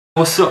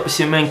What's up, it's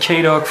your man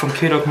K-Dogg from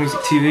K-Dogg Music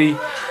TV,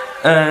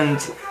 and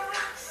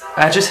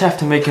I just have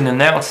to make an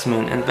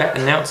announcement, and that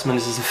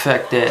announcement is the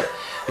fact that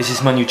this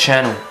is my new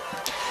channel.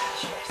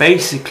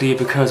 Basically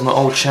because my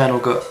old channel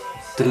got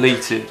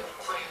deleted,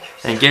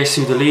 and guess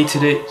who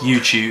deleted it?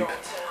 YouTube.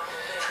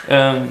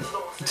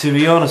 To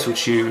be honest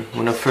with you,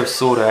 when I first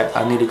saw that,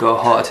 I nearly got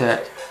a heart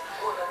attack,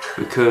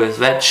 because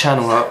that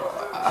channel,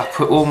 I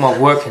put all my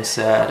work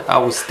inside. I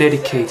was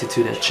dedicated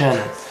to that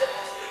channel,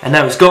 and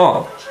now it's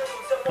gone.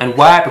 And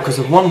why? Because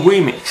of one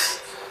remix,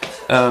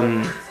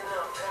 a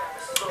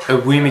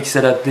remix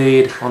that I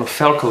did on a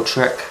Falco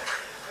track,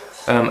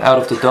 Out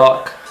of the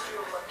Dark,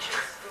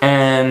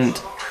 and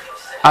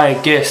I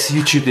guess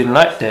YouTube didn't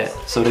like that,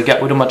 so they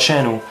got rid of my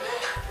channel.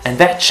 And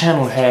that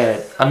channel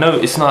had, I know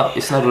it's not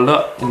a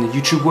lot in the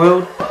YouTube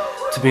world,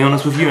 to be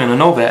honest with you, and I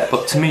know that,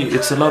 but to me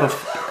it's a lot of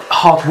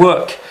hard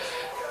work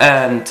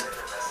and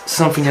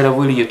something that I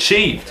really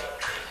achieved.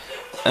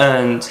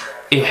 And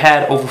it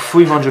had over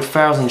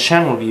 300,000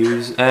 channel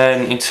views,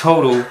 and in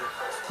total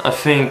I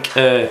think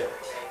yeah,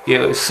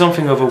 it was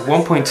something over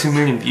 1.2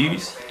 million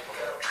views,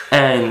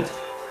 and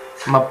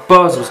my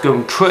buzz was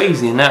going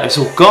crazy, and now it's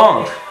all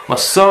gone. My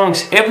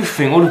songs,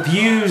 everything, all the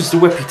views, the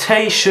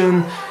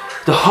reputation,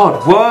 the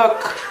hard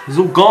work is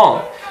all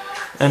gone.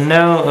 And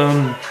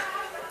now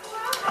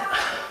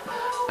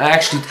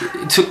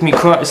it took me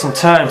quite some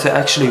time to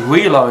actually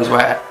realize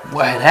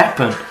what had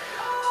happened.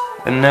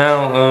 And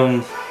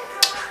now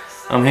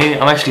I'm here.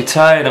 I'm actually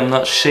tired. I'm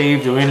not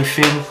shaved or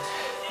anything,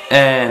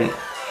 and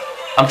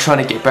I'm trying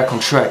to get back on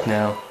track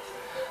now.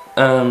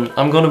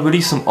 I'm gonna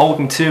release some old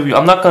material.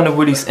 I'm not gonna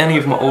release any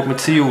of my old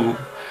material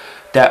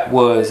that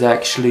was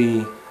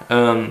actually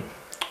on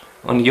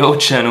the old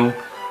channel,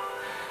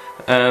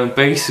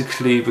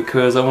 basically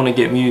because I want to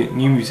get new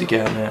music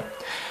out now.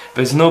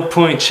 There's no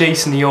point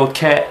chasing the old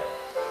cat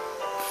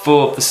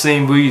for the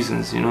same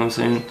reasons, you know what I'm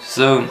saying?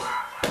 So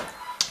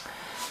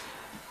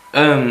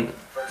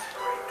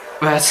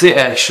that's it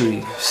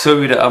actually.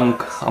 Sorry that I'm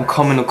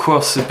coming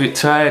across a bit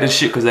tired and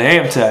shit, because I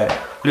am tired,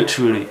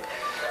 literally.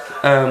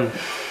 But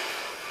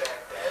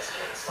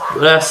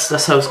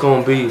that's how it's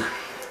gonna be.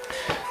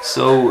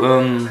 So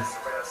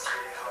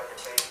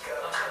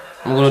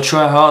I'm gonna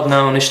try hard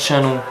now on this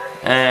channel,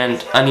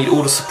 and I need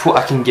all the support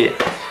I can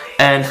get.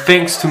 And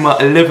thanks to my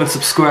 11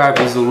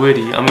 subscribers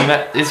already. I mean,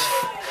 that is,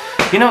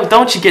 you know,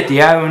 don't you get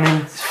the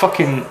irony? It's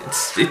fucking,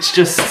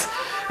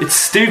 it's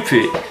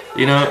stupid.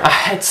 You know, I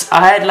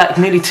had like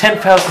nearly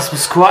 10,000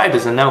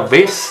 subscribers, and now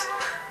this.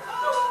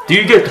 Do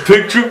you get the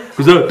picture?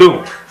 Because I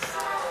don't.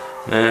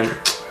 Man,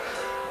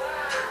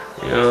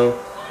 you know,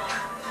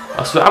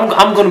 I swear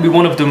I'm gonna be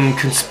one of them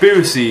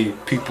conspiracy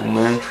people,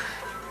 man.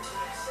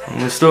 I'm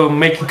gonna start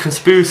making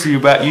conspiracy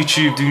about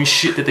YouTube doing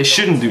shit that they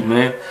shouldn't do,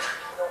 man.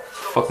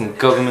 Fucking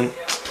government.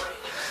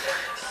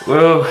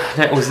 Well,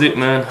 that was it,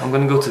 man. I'm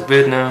gonna go to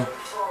bed now.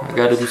 I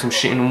gotta do some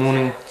shit in the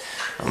morning.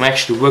 I'm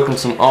actually working on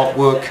some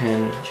artwork,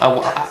 and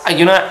I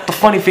you know, the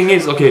funny thing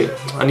is, okay,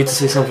 I need to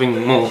say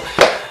something more.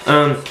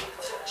 I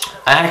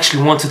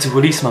actually wanted to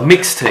release my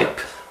mixtape,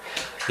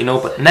 you know,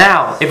 but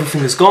now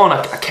everything is gone.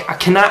 I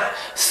cannot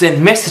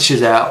send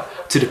messages out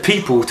to the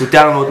people to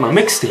download my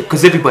mixtape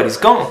because everybody's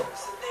gone.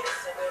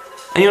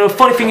 And you know, the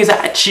funny thing is,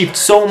 I achieved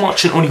so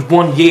much in only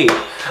 1 year.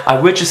 I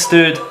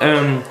registered,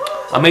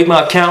 I made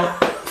my account,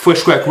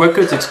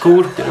 FreshCrackRecords, it's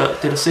called.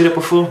 Did I say that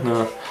before?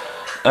 No.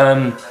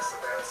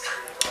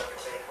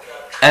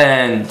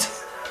 And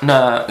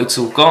nah, it's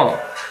all gone.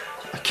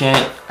 I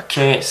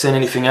can't send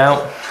anything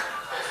out.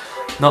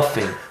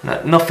 Nothing,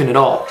 nothing at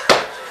all.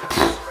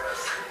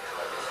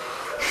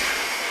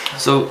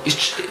 So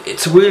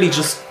it's really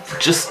just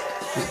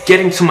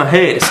getting to my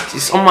head.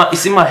 It's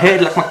in my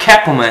head like my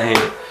cap on my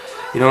head.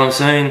 You know what I'm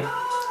saying?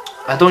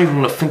 I don't even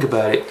want to think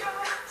about it.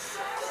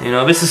 You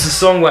know, this is a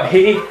song right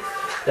here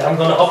that I'm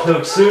gonna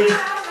upload soon.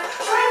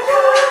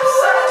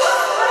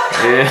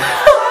 Yeah,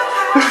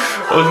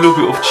 I was a little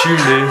bit off tune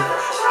there.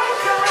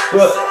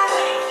 But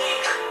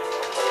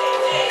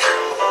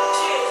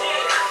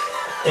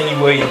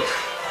anyway,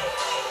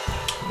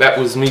 that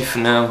was me for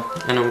now,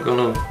 and I'm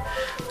gonna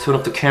turn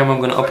off the camera.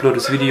 I'm gonna upload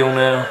this video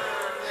now,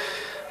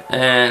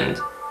 and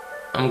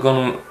I'm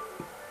gonna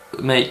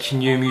make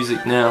new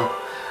music now.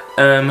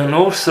 And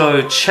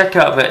also check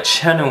out that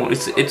channel.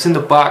 It's in the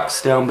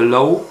box down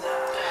below.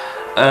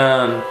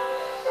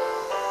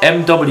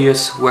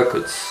 MWS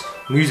Records,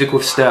 Music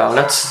with Style.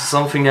 That's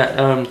something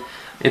that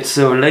it's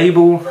a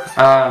label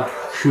I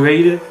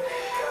created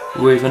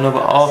with another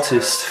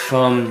artist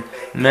from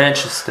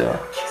Manchester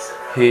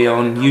here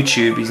on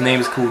YouTube. His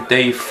name is called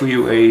Dave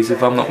Freeways,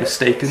 if I'm not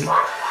mistaken.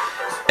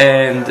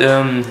 And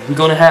we're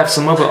gonna have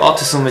some other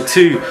artists on there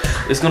too.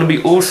 There's gonna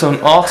be also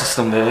an artist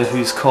on there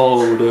who's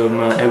called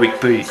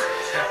Eric B.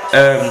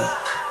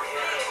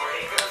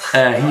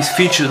 He's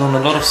featured on a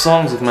lot of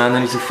songs of mine,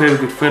 and he's a very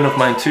good friend of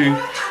mine too.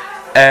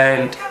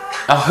 And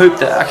I hope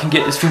that I can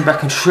get this thing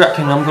back on track,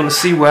 and I'm gonna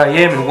see where I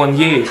am in 1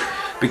 year,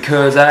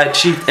 because I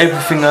achieved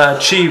everything I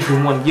achieved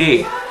in 1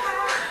 year.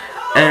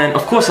 And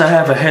of course I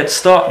have a head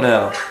start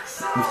now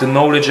with the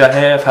knowledge I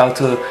have how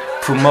to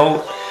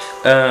promote,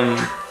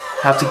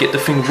 how to get the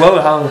thing roll,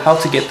 how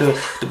to get the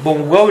ball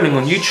rolling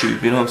on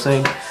YouTube, you know what I'm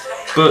saying?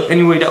 But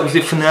anyway, that was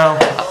it for now.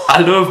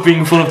 I love being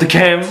in front of the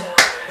cam,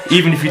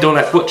 even if you don't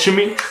like watching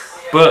me.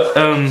 But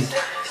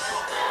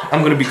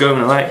I'm gonna be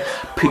going, alright?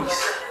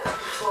 Peace.